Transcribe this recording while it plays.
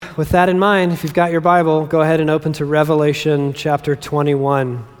with that in mind, if you've got your Bible, go ahead and open to Revelation chapter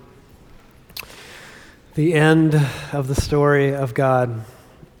 21, the end of the story of God.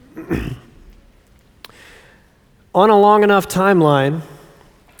 On a long enough timeline,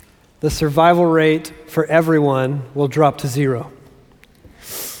 the survival rate for everyone will drop to zero.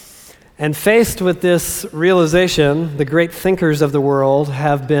 And faced with this realization, the great thinkers of the world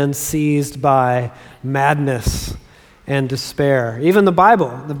have been seized by madness and despair. Even the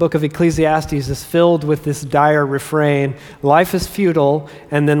Bible, the book of Ecclesiastes, is filled with this dire refrain: life is futile,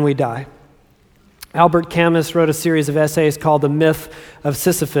 and then we die. Albert Camus wrote a series of essays called The Myth of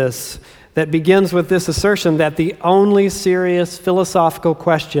Sisyphus that begins with this assertion that the only serious philosophical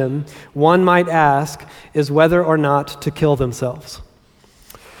question one might ask is whether or not to kill themselves.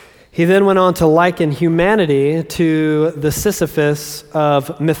 He then went on to liken humanity to the Sisyphus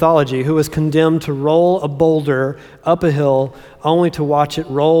of mythology, who was condemned to roll a boulder up a hill only to watch it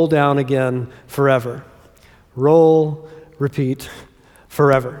roll down again forever. Roll, repeat,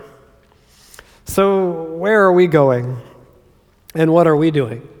 forever. So where are we going? And what are we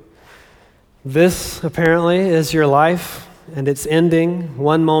doing? This, apparently, is your life, and it's ending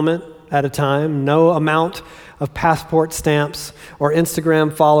one moment at a time. No amount of passport stamps or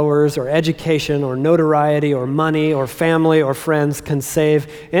Instagram followers or education or notoriety or money or family or friends can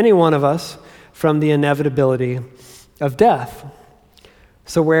save any one of us from the inevitability of death.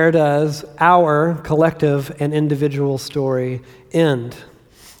 So where does our collective and individual story end?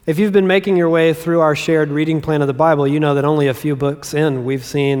 If you've been making your way through our shared reading plan of the Bible, you know that only a few books in, we've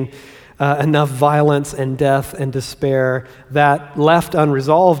seen enough violence and death and despair that, left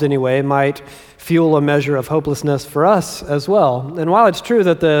unresolved anyway, might fuel a measure of hopelessness for us as well. And while it's true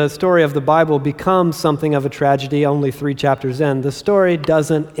that the story of the Bible becomes something of a tragedy only 3 chapters in, the story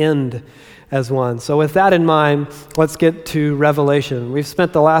doesn't end as one. So with that in mind, let's get to Revelation. We've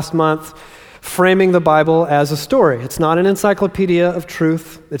spent the last month framing the Bible as a story. It's not an encyclopedia of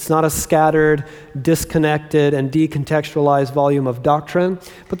truth. It's not a scattered, disconnected, and decontextualized volume of doctrine,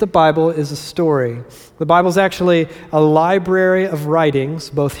 but the Bible is a story. The Bible is actually a library of writings,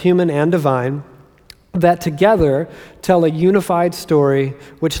 both human and divine, that together tell a unified story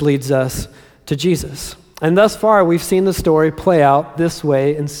which leads us to Jesus. And thus far, we've seen the story play out this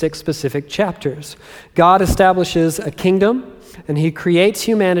way in 6 specific chapters. God establishes a kingdom, and he creates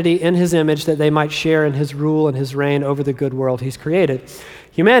humanity in his image that they might share in his rule and his reign over the good world he's created.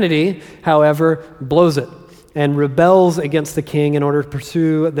 Humanity, however, blows it and rebels against the king in order to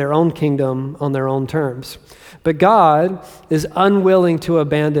pursue their own kingdom on their own terms. But God is unwilling to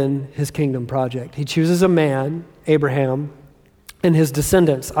abandon his kingdom project. He chooses a man, Abraham, and his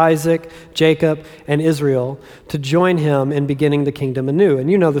descendants, Isaac, Jacob, and Israel, to join him in beginning the kingdom anew.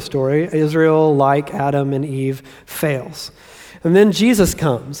 And you know the story. Israel, like Adam and Eve, fails. And then Jesus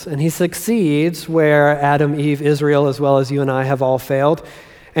comes, and he succeeds where Adam, Eve, Israel, as well as you and I have all failed.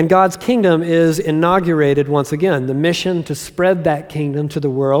 And God's kingdom is inaugurated once again. The mission to spread that kingdom to the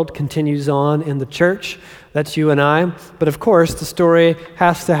world continues on in the church. That's you and I. But of course, the story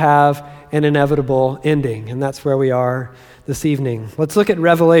has to have an inevitable ending, and that's where we are this evening. Let's look at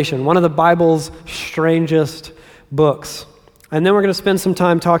Revelation, one of the Bible's strangest books. And then we're going to spend some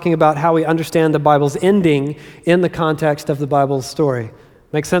time talking about how we understand the Bible's ending in the context of the Bible's story.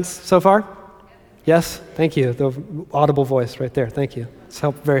 Make sense so far? Yes? Thank you. The audible voice right there. Thank you. It's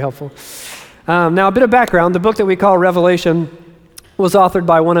very helpful. Now, a bit of background. The book that we call Revelation was authored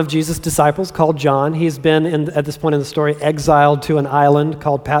by one of Jesus' disciples called John. He's been, at this point in the story, exiled to an island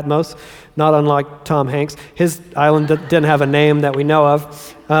called Patmos, not unlike Tom Hanks. His island didn't have a name that we know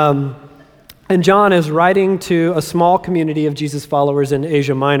of. And John is writing to a small community of Jesus followers in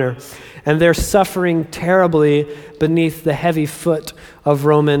Asia Minor, and they're suffering terribly beneath the heavy foot of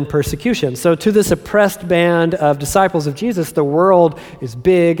Roman persecution. So to this oppressed band of disciples of Jesus, the world is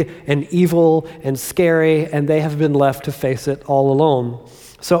big and evil and scary, and they have been left to face it all alone.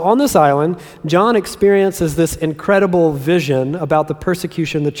 So on this island, John experiences this incredible vision about the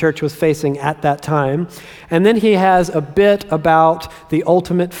persecution the church was facing at that time. And then he has a bit about the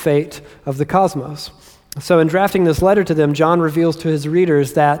ultimate fate of the cosmos. So in drafting this letter to them, John reveals to his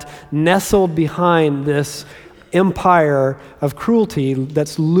readers that nestled behind this empire of cruelty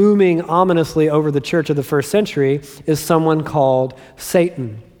that's looming ominously over the church of the first century is someone called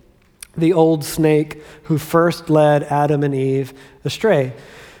Satan, the old snake who first led Adam and Eve astray.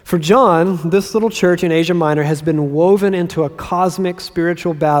 For John, this little church in Asia Minor has been woven into a cosmic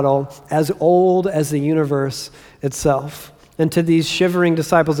spiritual battle as old as the universe itself. And to these shivering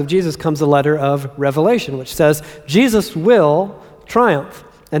disciples of Jesus comes a letter of Revelation, which says Jesus will triumph.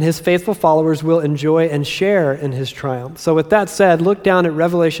 and his faithful followers will enjoy and share in his triumph. So with that said, look down at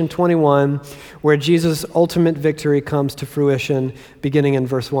Revelation 21, where Jesus' ultimate victory comes to fruition, beginning in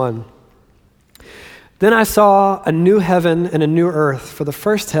verse 1. Then I saw a new heaven and a new earth, for the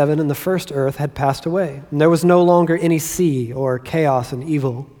first heaven and the first earth had passed away, and there was no longer any sea or chaos and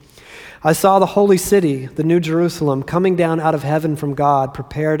evil. I saw the holy city, the new Jerusalem, coming down out of heaven from God,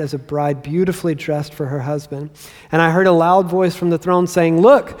 prepared as a bride beautifully dressed for her husband. And I heard a loud voice from the throne saying,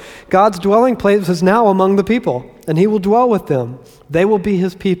 "Look, God's dwelling place is now among the people, and he will dwell with them. They will be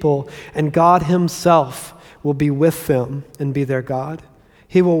his people, and God himself will be with them and be their God.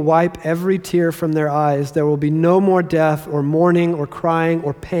 He will wipe every tear from their eyes. There will be no more death or mourning or crying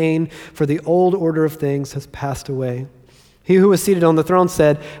or pain, for the old order of things has passed away." He who was seated on the throne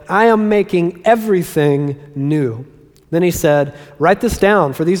said, "I am making everything new." Then he said, "Write this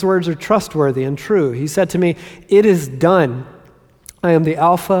down, for these words are trustworthy and true." He said to me, "It is done. I am the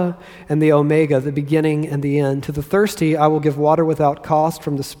Alpha and the Omega, the beginning and the end. To the thirsty I will give water without cost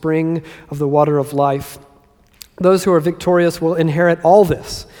from the spring of the water of life. Those who are victorious will inherit all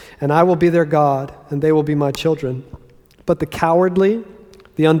this, and I will be their God, and they will be my children. But the cowardly,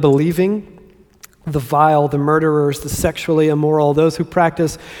 the unbelieving, the vile, the murderers, the sexually immoral, those who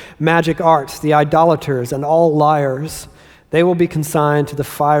practice magic arts, the idolaters, and all liars, they will be consigned to the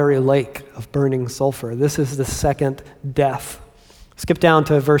fiery lake of burning sulfur. This is the second death." Skip down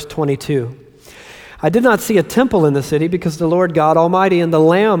to verse 22. "I did not see a temple in the city because the Lord God Almighty and the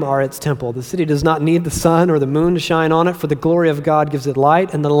Lamb are its temple. The city does not need the sun or the moon to shine on it, for the glory of God gives it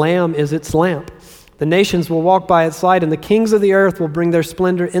light, and the Lamb is its lamp. The nations will walk by its light, and the kings of the earth will bring their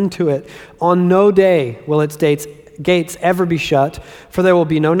splendor into it. On no day will its gates ever be shut, for there will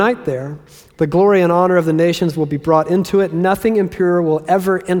be no night there. The glory and honor of the nations will be brought into it. Nothing impure will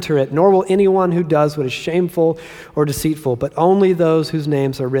ever enter it, nor will anyone who does what is shameful or deceitful, but only those whose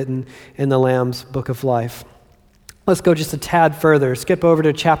names are written in the Lamb's book of life." Let's go just a tad further. Skip over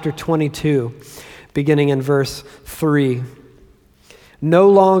to chapter 22, beginning in verse 3. "No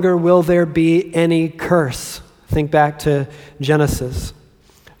longer will there be any curse." Think back to Genesis.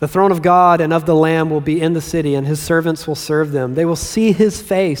 "The throne of God and of the Lamb will be in the city, and his servants will serve them. They will see his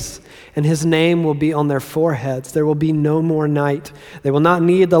face, and his name will be on their foreheads. There will be no more night. They will not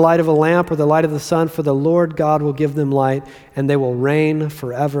need the light of a lamp or the light of the sun, for the Lord God will give them light, and they will reign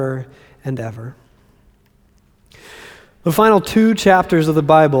forever and ever." The final two chapters of the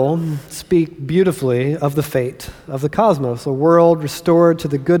Bible speak beautifully of the fate of the cosmos, a world restored to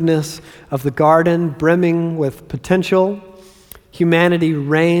the goodness of the garden, brimming with potential. Humanity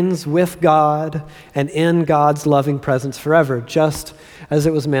reigns with God and in God's loving presence forever, just as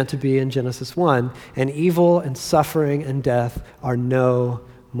it was meant to be in Genesis 1. And evil and suffering and death are no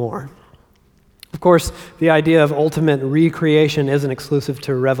more. Of course, the idea of ultimate recreation isn't exclusive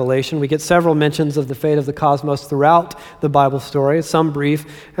to Revelation. We get several mentions of the fate of the cosmos throughout the Bible story, some brief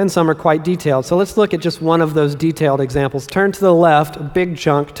and some are quite detailed. So let's look at just one of those detailed examples. Turn to the left, a big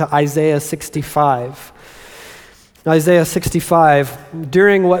chunk, to Isaiah 65. Isaiah 65,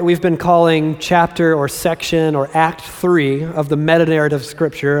 during what we've been calling chapter or section or act 3 of the meta-narrative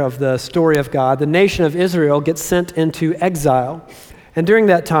scripture of the story of God, the nation of Israel gets sent into exile. And during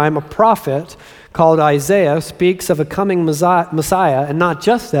that time, a prophet called Isaiah speaks of a coming Messiah, and not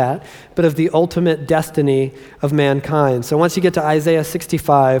just that, but of the ultimate destiny of mankind. So once you get to Isaiah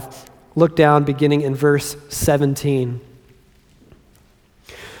 65, look down beginning in verse 17.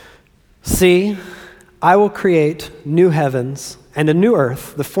 "See, I will create new heavens and a new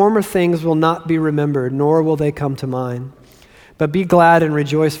earth. The former things will not be remembered, nor will they come to mind. But be glad and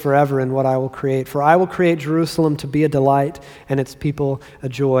rejoice forever in what I will create. For I will create Jerusalem to be a delight and its people a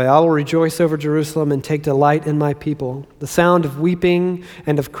joy. I will rejoice over Jerusalem and take delight in my people. The sound of weeping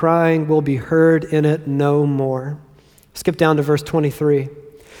and of crying will be heard in it no more." Skip down to verse 23.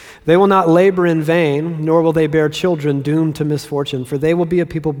 "They will not labor in vain, nor will they bear children doomed to misfortune, for they will be a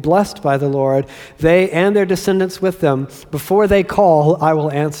people blessed by the Lord, they and their descendants with them. Before they call, I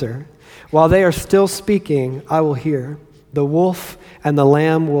will answer. While they are still speaking, I will hear. The wolf and the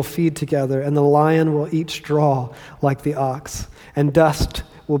lamb will feed together, and the lion will eat straw like the ox, and dust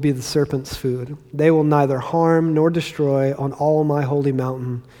will be the serpent's food. They will neither harm nor destroy on all my holy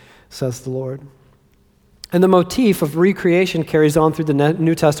mountain, says the Lord." And the motif of recreation carries on through the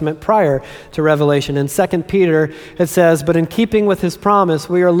New Testament prior to Revelation. In 2 Peter, it says, "But in keeping with his promise,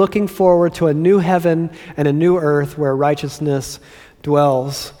 we are looking forward to a new heaven and a new earth where righteousness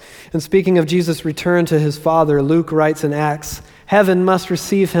dwells." And speaking of Jesus' return to his Father, Luke writes in Acts, "Heaven must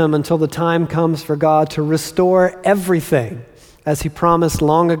receive him until the time comes for God to restore everything, as he promised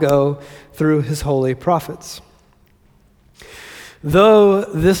long ago through his holy prophets." Though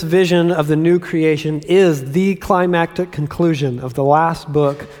this vision of the new creation is the climactic conclusion of the last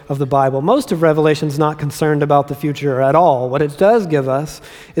book of the Bible, most of Revelation is not concerned about the future at all. What it does give us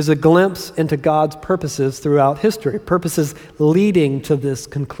is a glimpse into God's purposes throughout history, purposes leading to this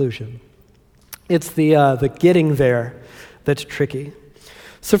conclusion. It's the getting there that's tricky.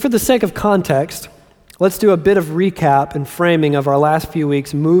 So for the sake of context, let's do a bit of recap and framing of our last few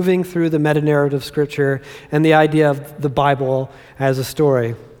weeks moving through the meta-narrative scripture and the idea of the Bible as a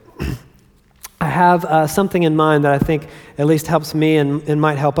story. I have something in mind that I think at least helps me and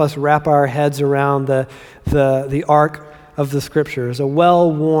might help us wrap our heads around the arc of the scriptures. A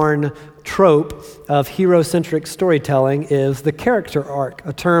well-worn trope of hero-centric storytelling is the character arc,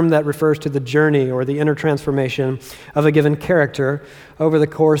 a term that refers to the journey or the inner transformation of a given character over the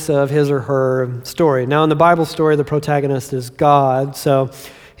course of his or her story. Now, in the Bible story, the protagonist is God, so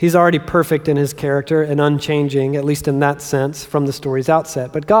he's already perfect in his character and unchanging, at least in that sense, from the story's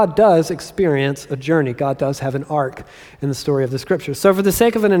outset. But God does experience a journey. God does have an arc in the story of the scriptures. So for the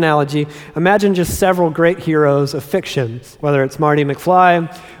sake of an analogy, imagine just several great heroes of fiction, whether it's Marty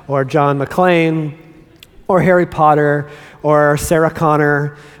McFly or John McClane or Harry Potter or Sarah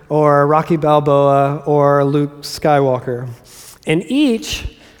Connor or Rocky Balboa or Luke Skywalker. In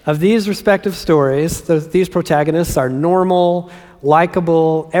each of these respective stories, these protagonists are normal,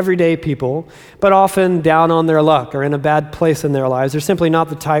 likable, everyday people, but often down on their luck or in a bad place in their lives. They're simply not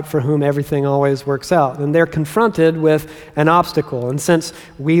the type for whom everything always works out. And they're confronted with an obstacle. And since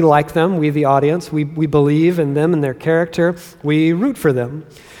we like them, we the audience, we believe in them and their character, we root for them.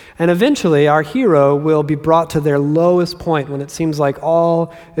 And eventually, our hero will be brought to their lowest point when it seems like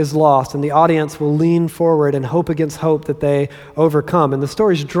all is lost, and the audience will lean forward and hope against hope that they overcome. And the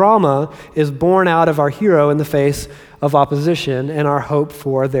story's drama is born out of our hero in the face of opposition and our hope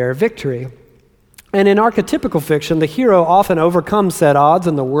for their victory. And in archetypical fiction, the hero often overcomes said odds,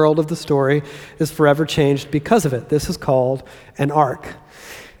 and the world of the story is forever changed because of it. This is called an arc.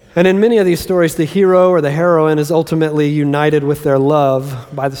 And in many of these stories, the hero or the heroine is ultimately united with their love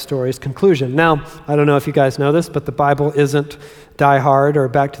by the story's conclusion. Now, I don't know if you guys know this, but the Bible isn't Die Hard or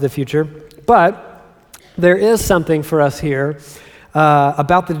Back to the Future. But there is something for us here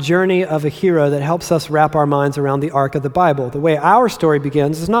about the journey of a hero that helps us wrap our minds around the arc of the Bible. The way our story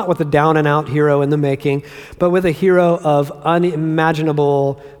begins is not with a down-and-out hero in the making, but with a hero of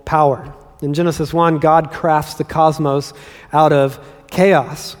unimaginable power. In Genesis 1, God crafts the cosmos out of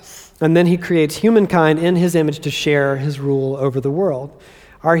chaos. And then he creates humankind in his image to share his rule over the world.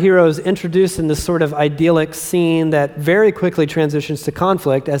 Our hero is introduced in this sort of idyllic scene that very quickly transitions to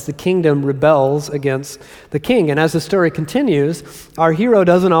conflict as the kingdom rebels against the king. And as the story continues, our hero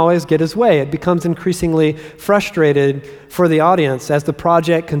doesn't always get his way. It becomes increasingly frustrated for the audience as the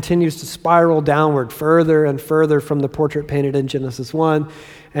project continues to spiral downward further and further from the portrait painted in Genesis 1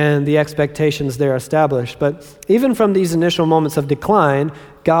 and the expectations there established. But even from these initial moments of decline,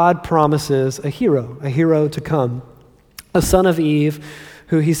 God promises a hero to come, a son of Eve,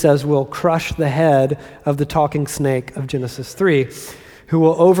 who he says will crush the head of the talking snake of Genesis 3, who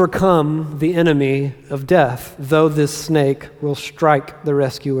will overcome the enemy of death, though this snake will strike the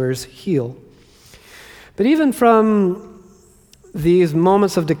rescuer's heel. But even from these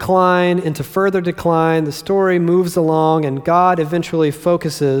moments of decline into further decline, the story moves along, and God eventually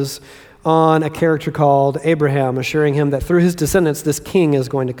focuses on a character called Abraham, assuring him that through his descendants, this king is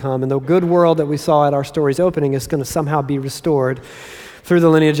going to come, and the good world that we saw at our story's opening is going to somehow be restored through the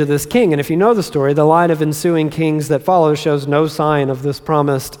lineage of this king. And if you know the story, the line of ensuing kings that follows shows no sign of this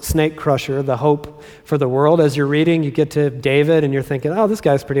promised snake crusher, the hope for the world. As you're reading, you get to David, and you're thinking, oh, this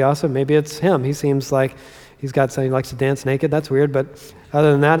guy's pretty awesome. Maybe it's him. He seems like he's got something, he likes to dance naked. That's weird, but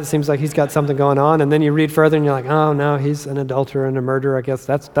other than that, it seems like he's got something going on. And then you read further, and you're like, oh, no, he's an adulterer and a murderer. I guess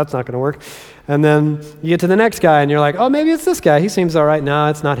that's not going to work. And then you get to the next guy, and you're like, oh, maybe it's this guy. He seems all right. No,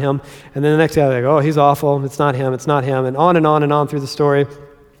 it's not him. And then the next guy, like, oh, he's awful. It's not him. It's not him. And on and on and on through the story.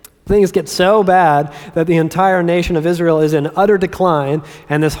 Things get so bad that the entire nation of Israel is in utter decline,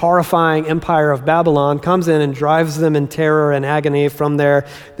 and this horrifying empire of Babylon comes in and drives them in terror and agony from their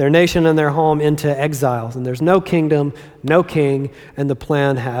nation and their home into exiles. And there's no kingdom, no king, and the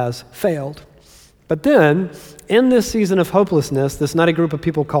plan has failed. But then, in this season of hopelessness, this nutty group of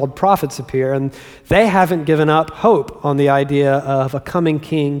people called prophets appear, and they haven't given up hope on the idea of a coming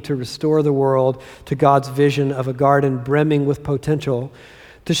king to restore the world to God's vision of a garden brimming with potential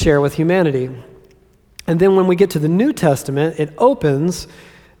to share with humanity. And then when we get to the New Testament, it opens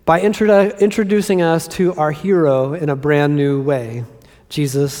by introducing us to our hero in a brand new way,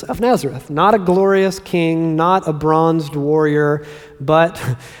 Jesus of Nazareth. Not a glorious king, not a bronzed warrior, but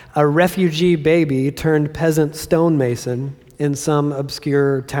a refugee baby turned peasant stonemason in some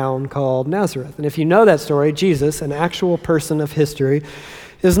obscure town called Nazareth. And if you know that story, Jesus, an actual person of history,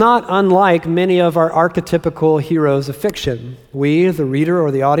 is not unlike many of our archetypical heroes of fiction. We, the reader or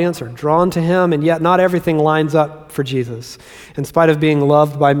the audience, are drawn to him, and yet not everything lines up for Jesus. In spite of being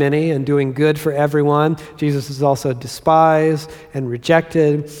loved by many and doing good for everyone, Jesus is also despised and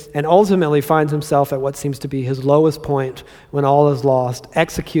rejected, and ultimately finds himself at what seems to be his lowest point when all is lost,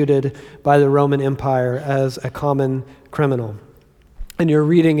 executed by the Roman Empire as a common criminal. And you're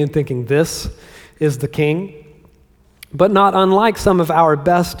reading and thinking, this is the king? But not unlike some of our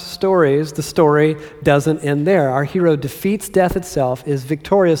best stories, the story doesn't end there. Our hero defeats death itself, is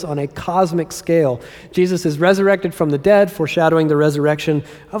victorious on a cosmic scale. Jesus is resurrected from the dead, foreshadowing the resurrection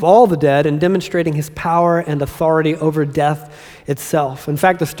of all the dead and demonstrating his power and authority over death itself. In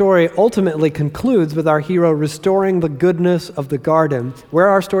fact, the story ultimately concludes with our hero restoring the goodness of the garden, where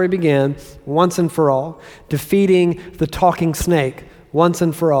our story began, once and for all, defeating the talking snake once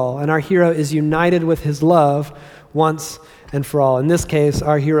and for all. And our hero is united with his love once and for all. In this case,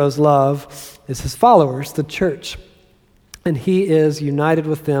 our hero's love is his followers, the church. And he is united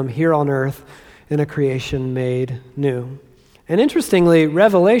with them here on earth in a creation made new. And interestingly,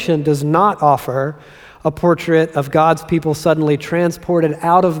 Revelation does not offer a portrait of God's people suddenly transported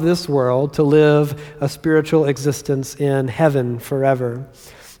out of this world to live a spiritual existence in heaven forever.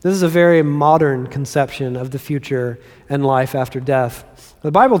 This is a very modern conception of the future and life after death.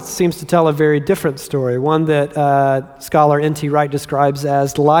 The Bible seems to tell a very different story, one that scholar N.T. Wright describes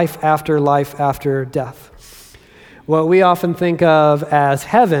as life after death. What we often think of as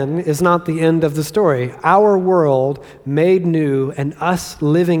heaven is not the end of the story. Our world made new and us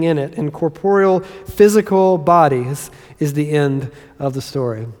living in it in corporeal, physical bodies is the end of the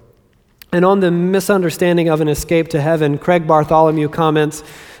story. And on the misunderstanding of an escape to heaven, Craig Bartholomew comments,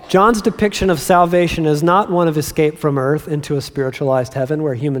 John's depiction of salvation is not one of escape from earth into a spiritualized heaven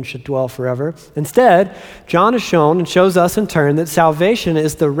where humans should dwell forever. Instead, John has shown and shows us in turn that salvation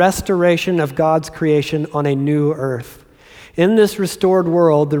is the restoration of God's creation on a new earth. In this restored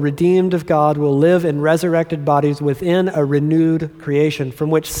world, the redeemed of God will live in resurrected bodies within a renewed creation from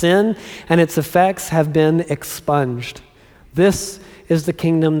which sin and its effects have been expunged. This is the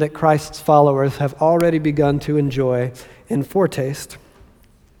kingdom that Christ's followers have already begun to enjoy in foretaste.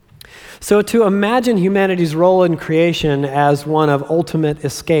 So to imagine humanity's role in creation as one of ultimate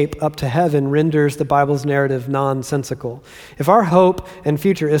escape up to heaven renders the Bible's narrative nonsensical. If our hope and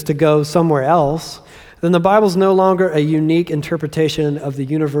future is to go somewhere else, then the Bible's no longer a unique interpretation of the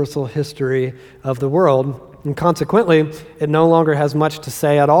universal history of the world, and consequently, it no longer has much to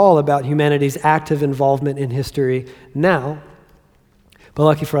say at all about humanity's active involvement in history now. But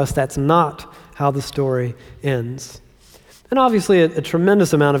lucky for us, that's not how the story ends. And obviously, a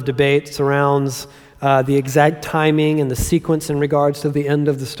tremendous amount of debate surrounds the exact timing and the sequence in regards to the end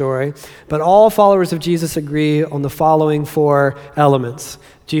of the story. But all followers of Jesus agree on the following four elements: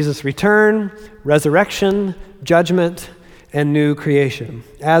 Jesus' return, resurrection, judgment, and new creation.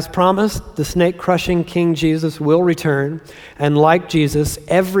 As promised, the snake-crushing King Jesus will return, and like Jesus,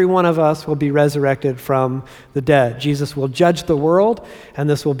 every one of us will be resurrected from the dead. Jesus will judge the world, and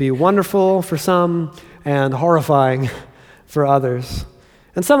this will be wonderful for some and horrifying for others.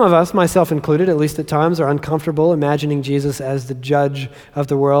 And some of us, myself included, at least at times, are uncomfortable imagining Jesus as the judge of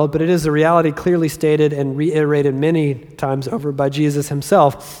the world, but it is a reality clearly stated and reiterated many times over by Jesus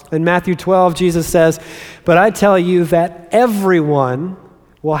himself. In Matthew 12, Jesus says, "But I tell you that everyone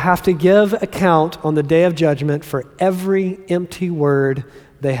will have to give account on the day of judgment for every empty word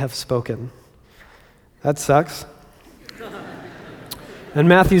they have spoken." That sucks. In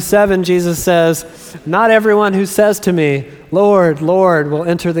Matthew 7, Jesus says, "Not everyone who says to me, 'Lord, Lord,' will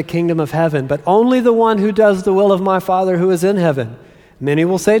enter the kingdom of heaven, but only the one who does the will of my Father who is in heaven. Many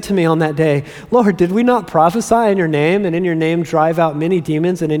will say to me on that day, 'Lord, did we not prophesy in your name, and in your name drive out many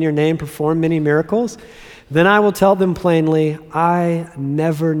demons, and in your name perform many miracles?' Then I will tell them plainly, 'I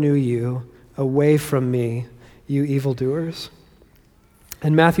never knew you. Away from me, you evildoers.'"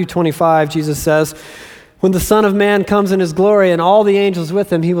 In Matthew 25, Jesus says, "When the Son of Man comes in his glory and all the angels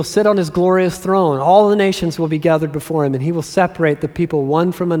with him, he will sit on his glorious throne. All the nations will be gathered before him, and he will separate the people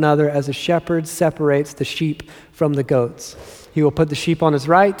one from another as a shepherd separates the sheep from the goats. He will put the sheep on his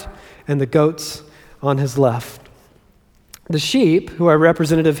right and the goats on his left." The sheep, who are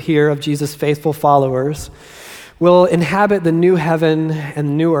representative here of Jesus' faithful followers, will inhabit the new heaven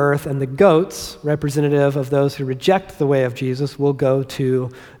and new earth, and the goats, representative of those who reject the way of Jesus, will go to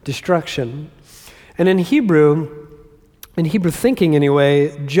destruction. And in Hebrew thinking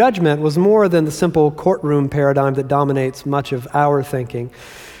anyway, judgment was more than the simple courtroom paradigm that dominates much of our thinking.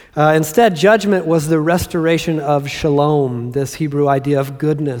 Instead, judgment was the restoration of shalom, this Hebrew idea of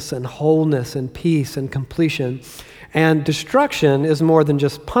goodness and wholeness and peace and completion. And destruction is more than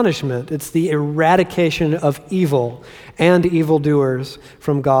just punishment. It's the eradication of evil and evildoers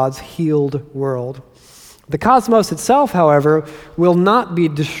from God's healed world. The cosmos itself, however, will not be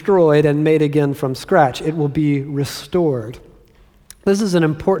destroyed and made again from scratch. It will be restored. This is an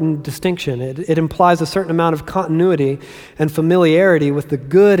important distinction. It implies a certain amount of continuity and familiarity with the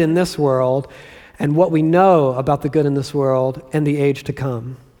good in this world and what we know about the good in this world and the age to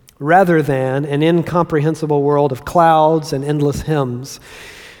come, rather than an incomprehensible world of clouds and endless hymns.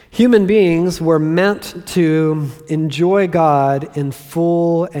 Human beings were meant to enjoy God in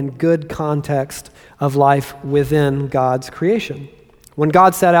full and good context of life within God's creation. When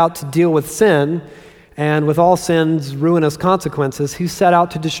God set out to deal with sin, and with all sin's ruinous consequences, he set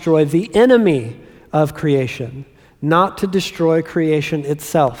out to destroy the enemy of creation, not to destroy creation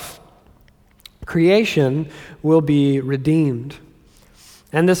itself. Creation will be redeemed.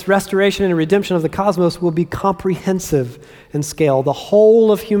 And this restoration and redemption of the cosmos will be comprehensive in scale. The whole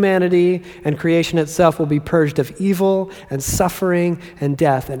of humanity and creation itself will be purged of evil and suffering and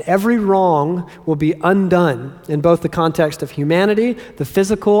death. And every wrong will be undone in both the context of humanity, the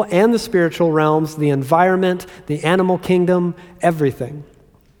physical and the spiritual realms, the environment, the animal kingdom, everything.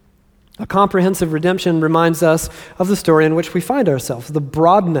 A comprehensive redemption reminds us of the story in which we find ourselves, the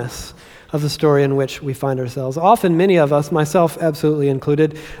broadness of the story in which we find ourselves. Often many of us, myself absolutely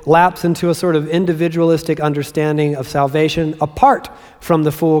included, lapse into a sort of individualistic understanding of salvation apart from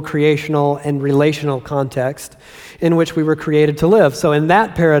the full creational and relational context in which we were created to live. So in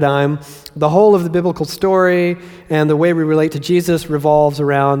that paradigm, the whole of the biblical story and the way we relate to Jesus revolves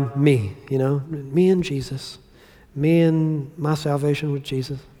around me, me and Jesus, me and my salvation with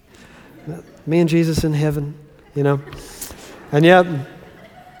Jesus, me and Jesus in heaven, And yet,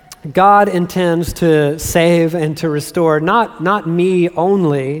 God intends to save and to restore not me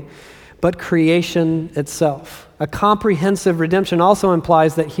only, but creation itself. A comprehensive redemption also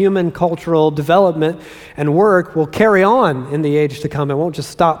implies that human cultural development and work will carry on in the age to come. It won't just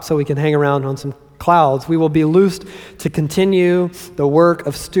stop so we can hang around on some clouds. We will be loosed to continue the work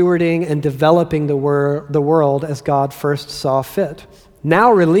of stewarding and developing the world as God first saw fit,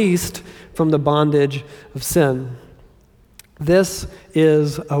 now released from the bondage of sin. This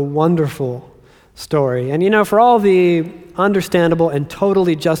is a wonderful story. And for all the understandable and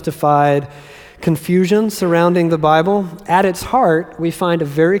totally justified confusion surrounding the Bible, at its heart, we find a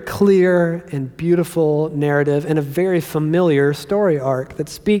very clear and beautiful narrative and a very familiar story arc that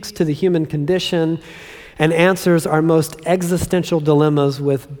speaks to the human condition and answers our most existential dilemmas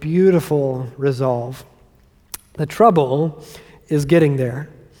with beautiful resolve. The trouble is getting there.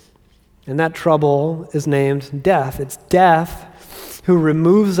 And that trouble is named death. It's death who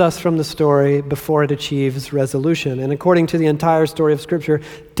removes us from the story before it achieves resolution. And according to the entire story of Scripture,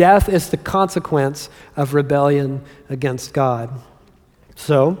 death is the consequence of rebellion against God.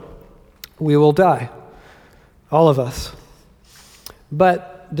 So, we will die, all of us.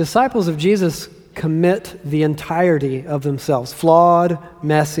 But disciples of Jesus commit the entirety of themselves, flawed,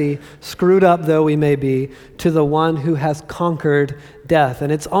 messy, screwed up though we may be, to the one who has conquered death.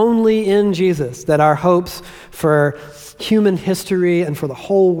 And it's only in Jesus that our hopes for human history and for the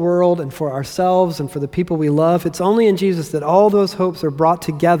whole world and for ourselves and for the people we love, it's only in Jesus that all those hopes are brought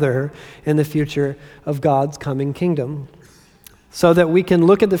together in the future of God's coming kingdom. So that we can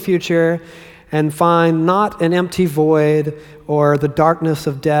look at the future and find not an empty void or the darkness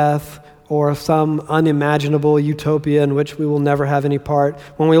of death or some unimaginable utopia in which we will never have any part.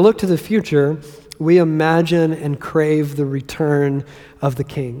 When we look to the future, we imagine and crave the return of the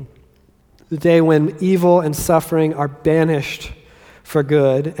King. The day when evil and suffering are banished for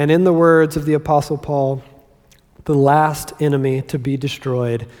good. And in the words of the Apostle Paul, the last enemy to be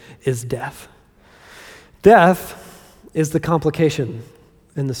destroyed is death. Death is the complication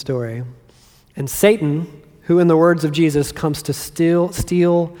in the story. And Satan, who in the words of Jesus comes to steal,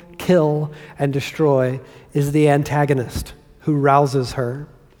 kill, and destroy, is the antagonist who rouses her.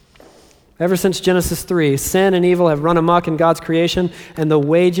 Ever since Genesis 3, sin and evil have run amok in God's creation, and the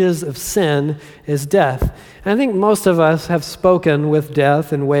wages of sin is death. And I think most of us have spoken with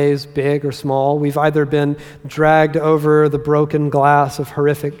death in ways big or small. We've either been dragged over the broken glass of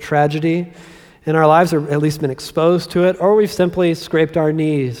horrific tragedy in our lives, or at least been exposed to it, or we've simply scraped our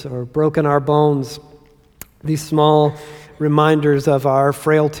knees or broken our bones. These small reminders of our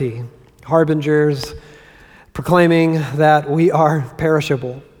frailty, harbingers proclaiming that we are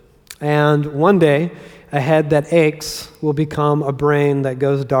perishable. And one day, a head that aches will become a brain that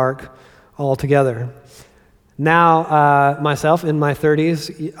goes dark altogether. Now, myself, in my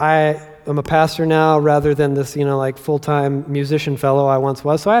 30s, I am a pastor now rather than this, like full-time musician fellow I once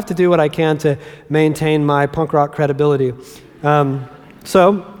was. So I have to do what I can to maintain my punk rock credibility.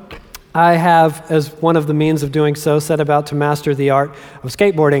 So I have, as one of the means of doing so, set about to master the art of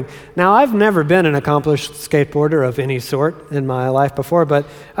skateboarding. Now, I've never been an accomplished skateboarder of any sort in my life before, but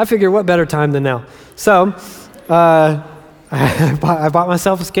I figure what better time than now. So I bought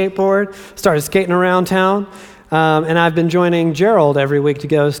myself a skateboard, started skating around town, and I've been joining Gerald every week to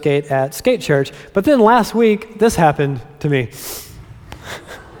go skate at Skate Church. But then last week, this happened to me.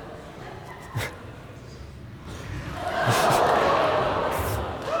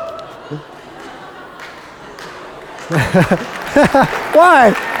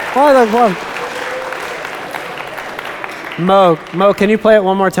 Why? Why the one? Mo, can you play it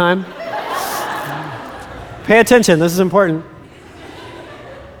one more time? Pay attention, this is important.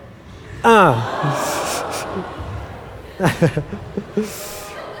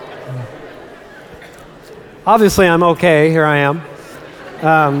 Obviously, I'm okay, here I am.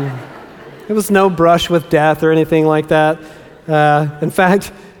 It was no brush with death or anything like that. In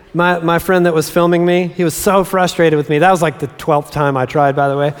fact, my friend that was filming me, he was so frustrated with me. That was like the 12th time I tried, by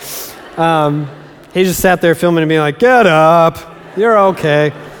the way. He just sat there filming me like, get up, you're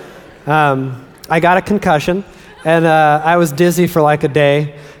okay. I got a concussion, and I was dizzy for like a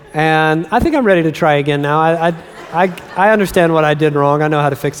day, and I think I'm ready to try again now. I understand what I did wrong. I know how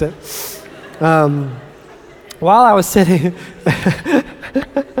to fix it. While I was sitting,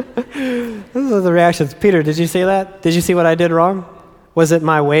 these are the reactions. Peter, did you see that? Did you see what I did wrong? Was it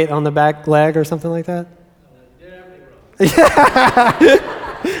my weight on the back leg or something like that? You did everything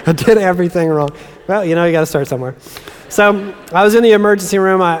wrong. I did everything wrong. Well, you got to start somewhere. So I was in the emergency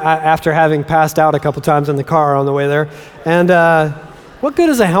room after having passed out a couple times in the car on the way there. And what good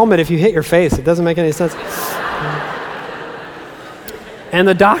is a helmet if you hit your face? It doesn't make any sense. And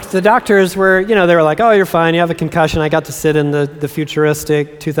the doctors were, they were like, oh, you're fine. You have a concussion. I got to sit in the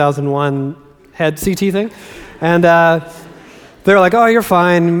futuristic 2001 head CT thing. And they were like, oh, you're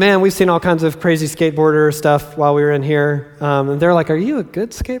fine. Man, we've seen all kinds of crazy skateboarder stuff while we were in here. And they're like, are you a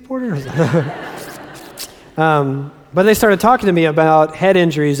good skateboarder? But they started talking to me about head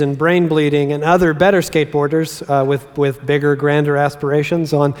injuries and brain bleeding and other better skateboarders with bigger, grander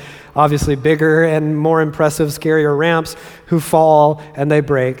aspirations on obviously bigger and more impressive, scarier ramps who fall and they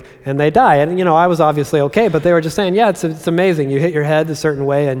break and they die. And, I was obviously okay, but they were just saying, yeah, it's amazing. You hit your head a certain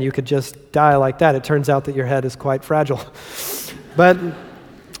way and you could just die like that. It turns out that your head is quite fragile. But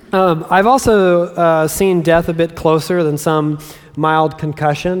I've also seen death a bit closer than some mild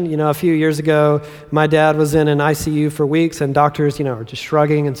concussion. A few years ago, my dad was in an ICU for weeks, and doctors, were just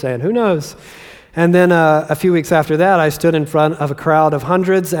shrugging and saying, who knows? And then a few weeks after that, I stood in front of a crowd of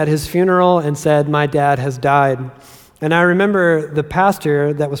hundreds at his funeral and said, my dad has died. And I remember the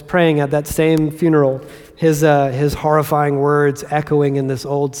pastor that was praying at that same funeral, his horrifying words echoing in this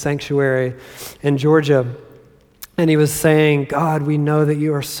old sanctuary in Georgia. And he was saying, God, we know that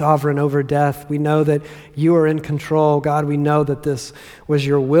you are sovereign over death. We know that you are in control. God, we know that this was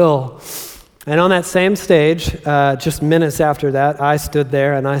your will. And on that same stage, just minutes after that, I stood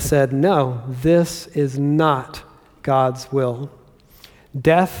there and I said, no, this is not God's will.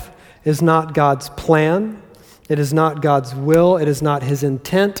 Death is not God's plan. It is not God's will. It is not his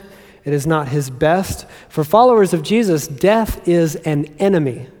intent. It is not his best. For followers of Jesus, death is an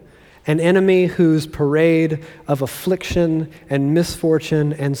enemy whose parade of affliction and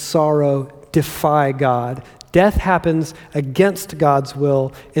misfortune and sorrow defy God. Death happens against God's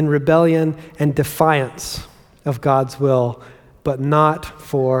will in rebellion and defiance of God's will, but not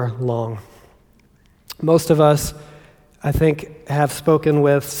for long. Most of us, I think, have spoken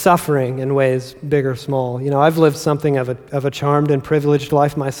with suffering in ways big or small. I've lived something of a charmed and privileged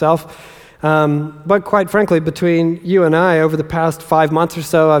life myself. But quite frankly, between you and I, over the past 5 months or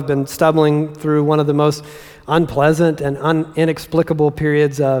so, I've been stumbling through one of the most unpleasant and inexplicable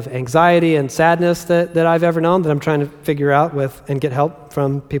periods of anxiety and sadness that I've ever known, that I'm trying to figure out with and get help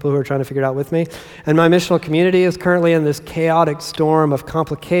from people who are trying to figure it out with me. And my missional community is currently in this chaotic storm of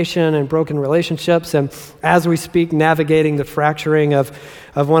complication and broken relationships, and as we speak, navigating the fracturing of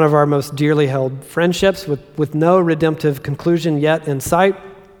one of our most dearly held friendships with no redemptive conclusion yet in sight.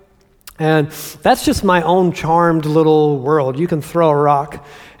 And that's just my own charmed little world. You can throw a rock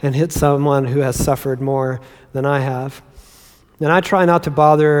and hit someone who has suffered more than I have. And I try not to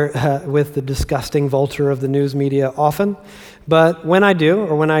bother with the disgusting vulture of the news media often, but when I do,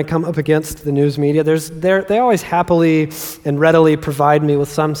 or when I come up against the news media, they always happily and readily provide me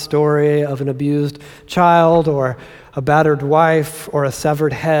with some story of an abused child, or a battered wife, or a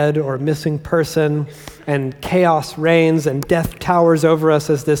severed head, or a missing person, and chaos reigns and death towers over us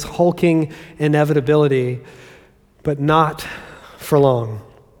as this hulking inevitability, but not for long.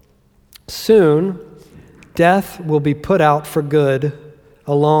 Soon, death will be put out for good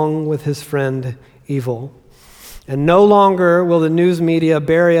along with his friend evil. And no longer will the news media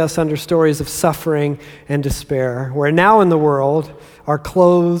bury us under stories of suffering and despair, where now in the world, our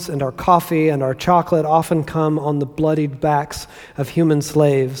clothes and our coffee and our chocolate often come on the bloodied backs of human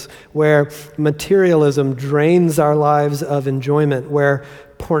slaves, where materialism drains our lives of enjoyment, where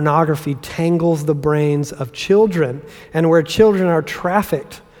pornography tangles the brains of children, and where children are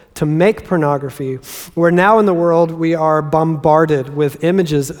trafficked to make pornography, where now in the world we are bombarded with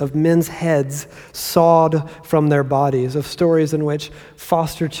images of men's heads sawed from their bodies, of stories in which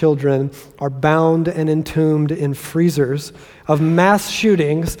foster children are bound and entombed in freezers, of mass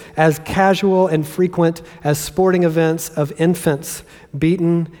shootings as casual and frequent as sporting events, of infants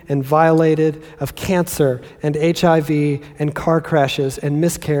beaten and violated, of cancer and HIV and car crashes and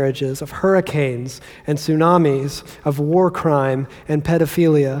miscarriages, of hurricanes and tsunamis, of war crime and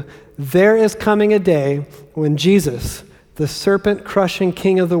pedophilia. There is coming a day when Jesus, the serpent-crushing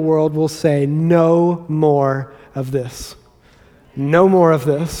King of the world, will say, "No more of this. No more of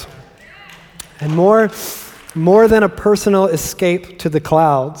this." And more than a personal escape to the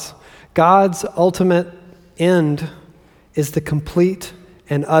clouds, God's ultimate end is the complete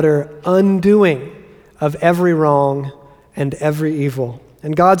and utter undoing of every wrong and every evil.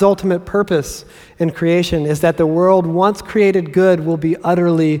 And God's ultimate purpose in creation is that the world, once created good, will be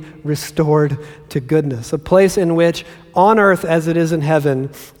utterly restored to goodness, a place in which, on earth as it is in heaven,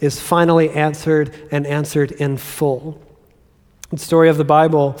 is finally answered and answered in full. The story of the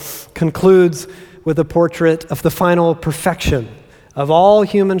Bible concludes with a portrait of the final perfection of all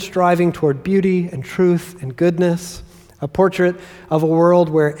human striving toward beauty and truth and goodness, a portrait of a world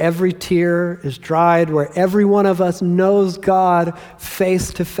where every tear is dried, where every one of us knows God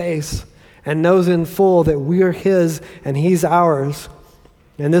face to face and knows in full that we are his and he's ours.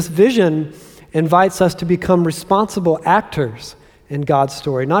 And this vision invites us to become responsible actors in God's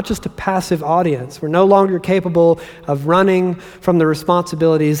story, not just a passive audience. We're no longer capable of running from the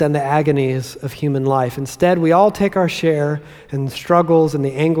responsibilities and the agonies of human life. Instead, we all take our share in the struggles and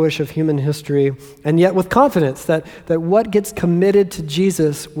the anguish of human history, and yet with confidence that what gets committed to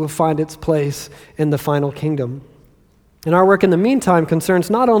Jesus will find its place in the final kingdom. And our work in the meantime concerns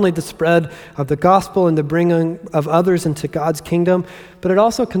not only the spread of the gospel and the bringing of others into God's kingdom, but it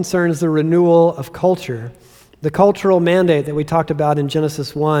also concerns the renewal of culture. The cultural mandate that we talked about in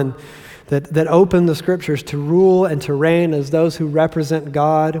Genesis 1 that opened the scriptures to rule and to reign as those who represent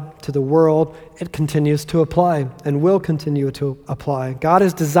God to the world, it continues to apply and will continue to apply. God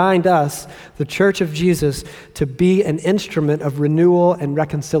has designed us, the Church of Jesus, to be an instrument of renewal and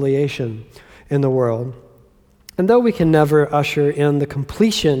reconciliation in the world. And though we can never usher in the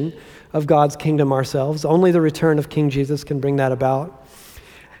completion of God's kingdom ourselves, only the return of King Jesus can bring that about.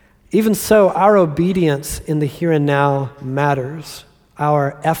 Even so, our obedience in the here and now matters.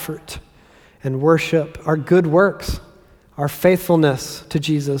 Our effort and worship, our good works, our faithfulness to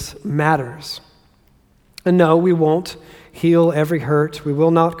Jesus matters. And no, we won't heal every hurt. We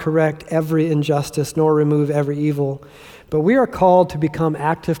will not correct every injustice, nor remove every evil. But we are called to become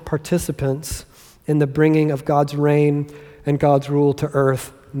active participants in the bringing of God's reign and God's rule to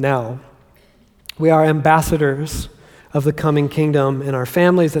earth now. We are ambassadors of the coming kingdom in our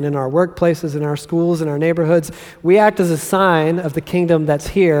families and in our workplaces, in our schools, in our neighborhoods. We act as a sign of the kingdom that's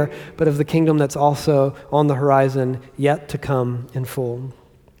here, but of the kingdom that's also on the horizon, yet to come in full.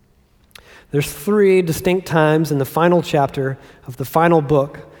 There's 3 distinct times in the final chapter of the final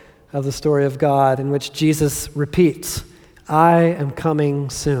book of the story of God in which Jesus repeats, "I am coming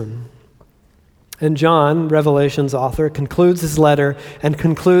soon." And John, Revelation's author, concludes his letter and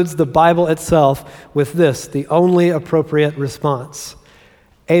concludes the Bible itself with this, the only appropriate response.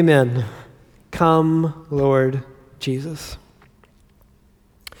 Amen. Come, Lord Jesus.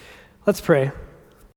 Let's pray.